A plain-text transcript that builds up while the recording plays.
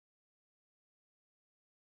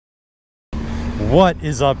What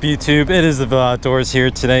is up, YouTube? It is the Ville Outdoors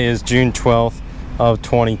here. Today is June 12th of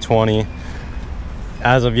 2020.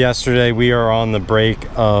 As of yesterday, we are on the break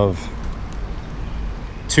of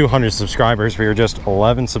 200 subscribers. We are just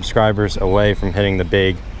 11 subscribers away from hitting the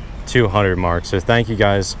big 200 mark. So thank you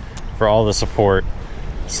guys for all the support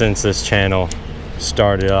since this channel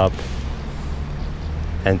started up.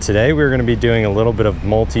 And today we're going to be doing a little bit of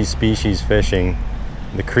multi-species fishing.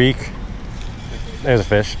 The creek, there's a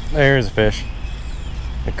fish, there's a fish.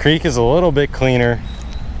 The creek is a little bit cleaner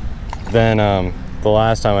than the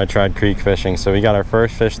last time I tried creek fishing. So we got our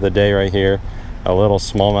first fish of the day right here, a little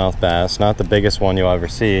smallmouth bass. Not the biggest one you'll ever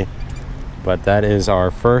see, but that is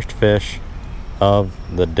our first fish of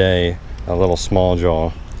the day, a little small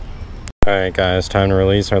jaw. All right guys, time to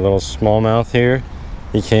release our little smallmouth here.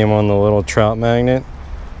 He came on the little Trout Magnet.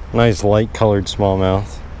 Nice light colored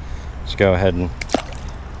smallmouth. Just go ahead and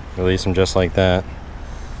release him just like that.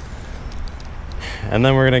 And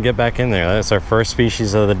then we're gonna get back in there. That's our first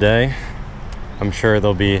species of the day. I'm sure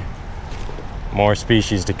there'll be more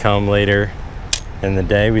species to come later in the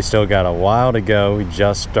day. We still got a while to go. We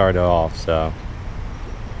just started off, so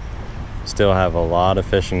still have a lot of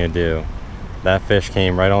fishing to do. That fish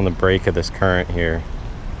came right on the break of this current here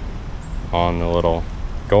on the little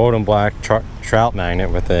gold and black trout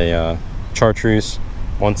magnet with a chartreuse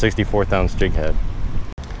 1/64 ounce jig head.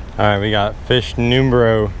 All right, we got fish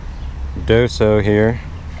numero doso here,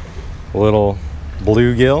 little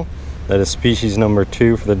bluegill. That is species number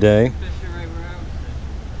 2 for the day.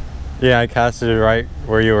 Yeah, I casted it right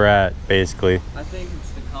where you were at, basically. I think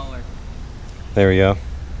it's the color. There we go.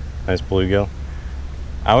 Nice bluegill.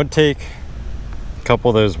 I would take a couple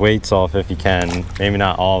of those weights off if you can. Maybe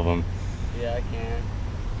not all of them. Yeah, I can.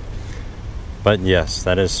 But yes,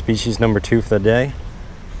 that is species number 2 for the day.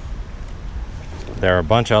 There are a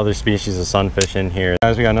bunch of other species of sunfish in here.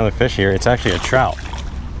 Guys, we got another fish here. It's actually a trout.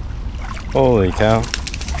 Holy cow.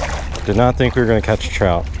 Did not think we were gonna catch a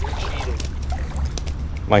trout.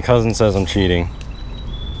 My cousin says I'm cheating.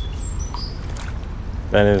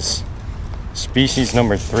 That is species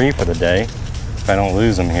number 3 for the day, if I don't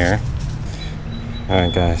lose them here. All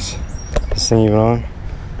right guys, this thing even on?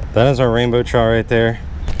 That is our rainbow trout right there.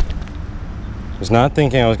 Was not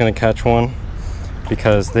thinking I was gonna catch one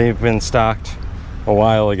because they've been stocked a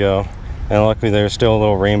while ago, and luckily there's still a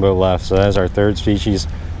little rainbow left. So that is our 3rd species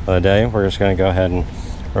of the day. We're just gonna go ahead and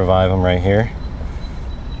revive him right here.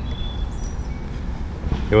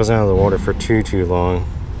 He wasn't out of the water for too long.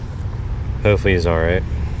 Hopefully he's all right.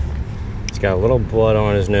 He's got a little blood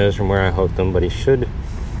on his nose from where I hooked him, but he should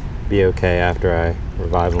be okay after I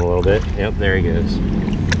revive him a little bit. Yep, there he goes.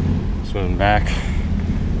 Swimming back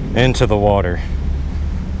into the water.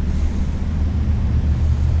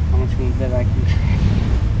 How much can you bet I can?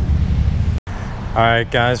 All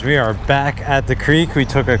right guys, we are back at the creek. We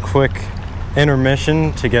took a quick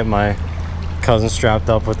intermission to get my cousin strapped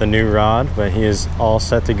up with a new rod, but he is all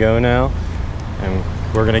set to go now, and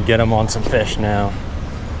we're gonna get him on some fish now.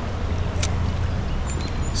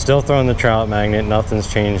 Still throwing the Trout Magnet,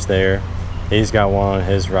 nothing's changed there. He's got one on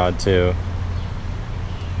his rod too.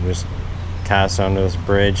 Just cast onto this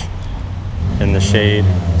bridge in the shade,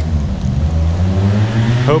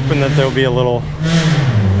 hoping that there'll be a little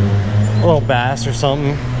bass or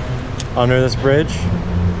something under this bridge.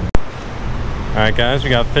 All right guys, we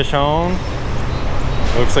got fish on.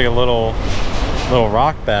 Looks like a little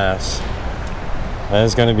rock bass. That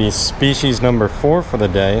is going to be species number 4 for the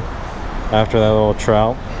day after that little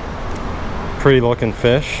trout. Pretty looking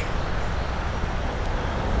fish.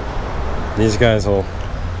 These guys will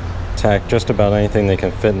attack just about anything they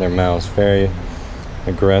can fit in their mouths. Very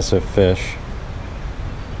aggressive fish.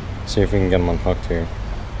 Let's see if we can get them unhooked here.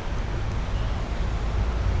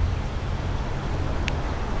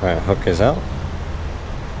 All right, hook is out.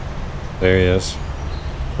 There he is.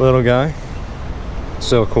 Little guy.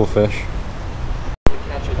 Still a cool fish.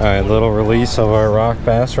 All right, little release of our rock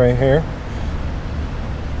bass right here.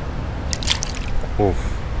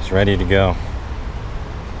 Oof, he's ready to go.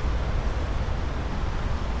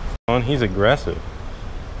 He's aggressive.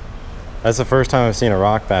 That's the first time I've seen a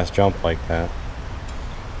rock bass jump like that.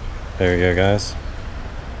 There we go, guys.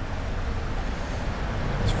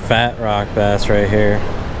 It's fat rock bass right here.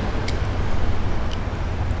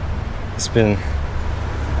 It's been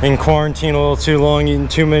in quarantine a little too long, eating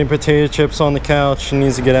too many potato chips on the couch. He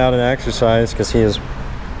needs to get out and exercise because he is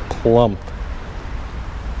plump.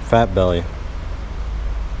 Fat belly.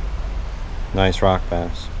 Nice rock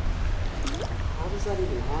bass. How does that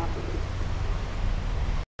even happen?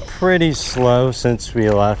 Pretty slow since we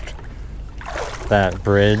left that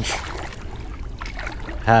bridge.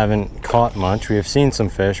 Haven't caught much. We have seen some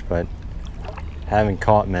fish, but haven't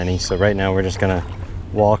caught many, so right now we're just gonna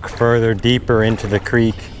walk further deeper into the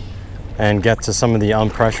creek and get to some of the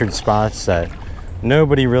unpressured spots that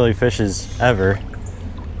nobody really fishes ever,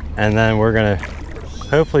 and then we're gonna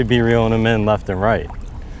hopefully be reeling them in left and right.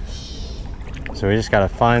 So we just gotta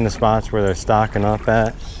find the spots where they're stocking up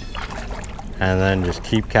at, and then just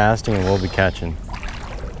keep casting and we'll be catching.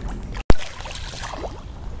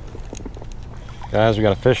 Guys, we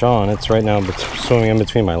got a fish on. It's right now swimming in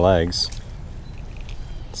between my legs.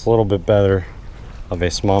 It's a little bit better of a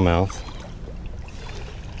smallmouth.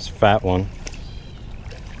 It's a fat one.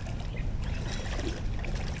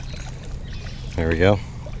 There we go.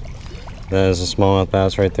 That is a smallmouth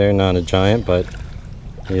bass right there. Not a giant, but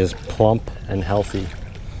he is plump and healthy.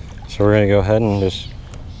 So we're gonna go ahead and just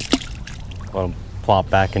let him plop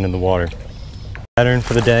back into the water. Pattern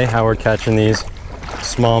for the day, how we're catching these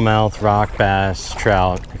smallmouth, rock bass,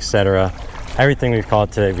 trout, etc. Everything we've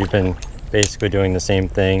caught today, we've been basically doing the same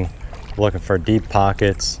thing, looking for deep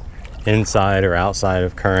pockets inside or outside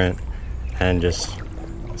of current, and just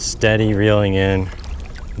steady reeling in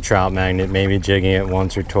the Trout Magnet, maybe jigging it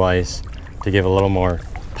once or twice to give a little more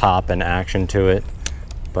pop and action to it.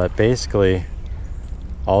 But basically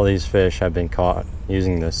all these fish have been caught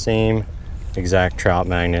using the same exact Trout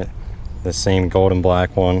Magnet, the same golden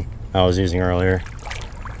black one I was using earlier.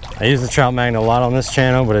 I use the Trout Magnet a lot on this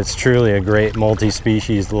channel, but it's truly a great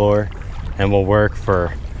multi-species lure and will work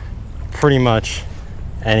for pretty much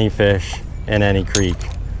any fish in any creek.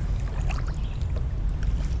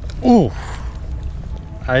 Ooh,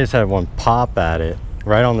 I just had one pop at it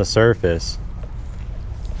right on the surface.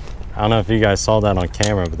 I don't know if you guys saw that on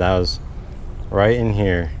camera, but that was right in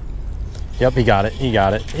here. Yep, he got it, he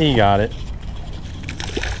got it, he got it.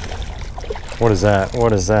 What is that?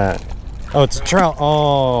 What is that? Oh, it's a trout.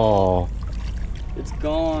 Oh, It's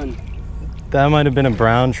gone. that might have been a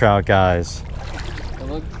brown trout, guys. It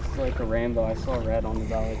looks like a rainbow. I saw red on the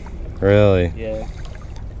belly. Really? Yeah.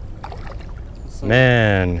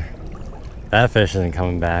 Man, that fish isn't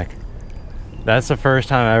coming back. That's the first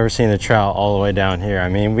time I've ever seen a trout all the way down here. I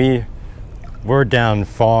mean, we're down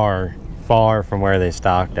far from where they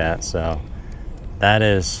stocked at, so that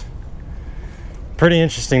is pretty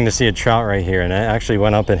interesting to see a trout right here. And I actually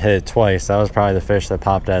went up and hit it twice. That was probably the fish that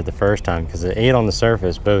popped at it the first time, because it ate on the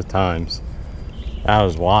surface both times. That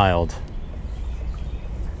was wild.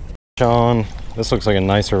 Sean, this looks like a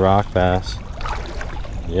nicer rock bass.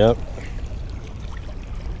 Yep.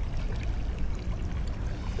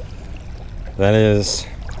 That is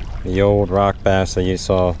the old rock bass that you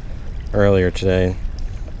saw earlier today.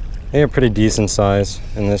 They are pretty decent size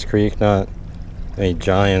in this creek, not any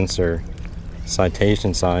giants or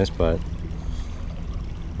citation size, but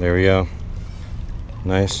there we go.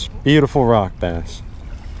 Nice, beautiful rock bass.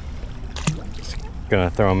 Just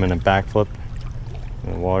gonna throw them in a backflip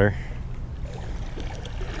in the water.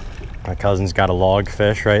 My cousin's got a log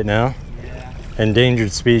fish right now. Yeah.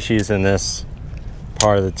 Endangered species in this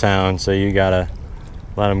part of the town, so you gotta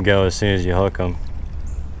let them go as soon as you hook them.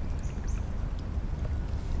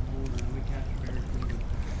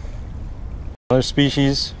 Another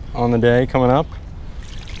species on the day coming up.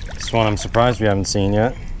 This one I'm surprised we haven't seen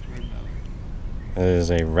yet. It is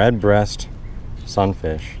a red breast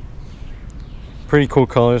sunfish. Pretty cool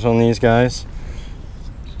colors on these guys.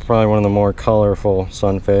 Probably one of the more colorful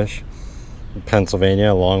sunfish in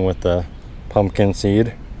Pennsylvania, along with the pumpkin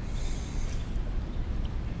seed.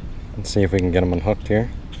 Let's see if we can get him unhooked here.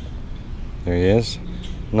 There he is.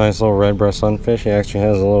 Nice little red breast sunfish. He actually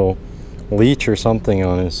has a little leech or something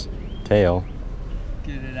on his tail.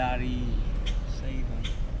 Get it out of here. Save him.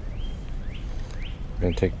 I'm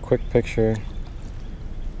gonna take a quick picture.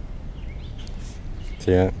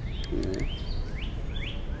 See that? Yeah.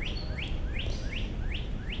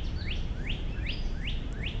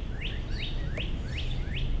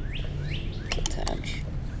 Attach.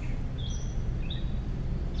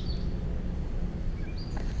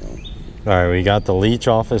 Alright, we got the leech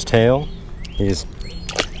off his tail. He's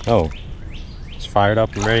fired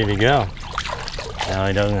up and ready to go. Now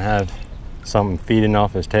he doesn't have something feeding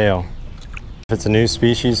off his tail. If it's a new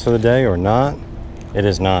species for the day or not, it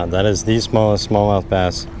is not. That is the smallest smallmouth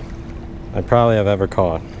bass I probably have ever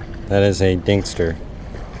caught. That is a dinkster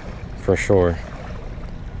for sure.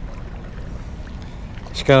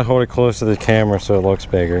 Just gotta hold it close to the camera so it looks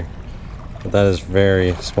bigger. But that is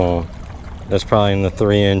very small. That's probably in the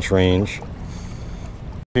 3-inch range.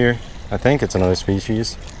 Here, I think it's another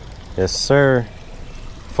species. Yes, sir.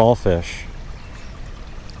 Fall fish.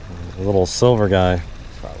 A little silver guy.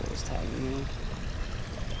 Probably was tagging me.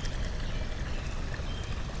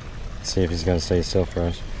 Let's see if he's gonna stay still for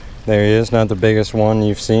us. There he is. Not the biggest one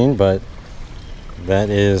you've seen, but that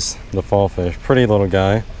is the fall fish. Pretty little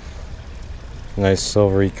guy. Nice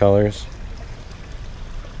silvery colors.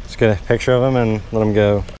 Let's get a picture of him and let him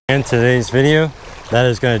go. In today's video, that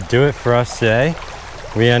is going to do it for us today.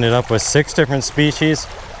 We ended up with 6 different species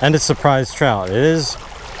and a surprise trout. It is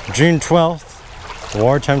June 12th. The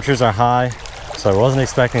water temperatures are high, so I wasn't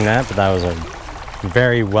expecting that, but that was a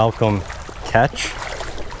very welcome catch.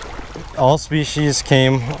 All species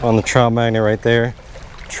came on the Trout Magnet right there.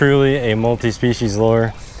 Truly a multi-species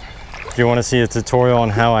lure. If you want to see a tutorial on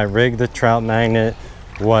how I rig the Trout Magnet,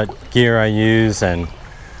 what gear I use, and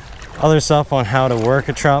other stuff on how to work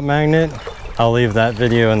a Trout Magnet, I'll leave that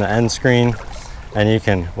video in the end screen and you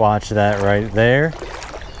can watch that right there.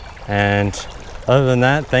 And other than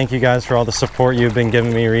that, thank you guys for all the support you've been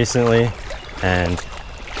giving me recently, and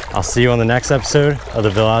I'll see you on the next episode of The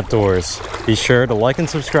Ville Outdoors. Be sure to like and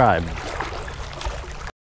subscribe.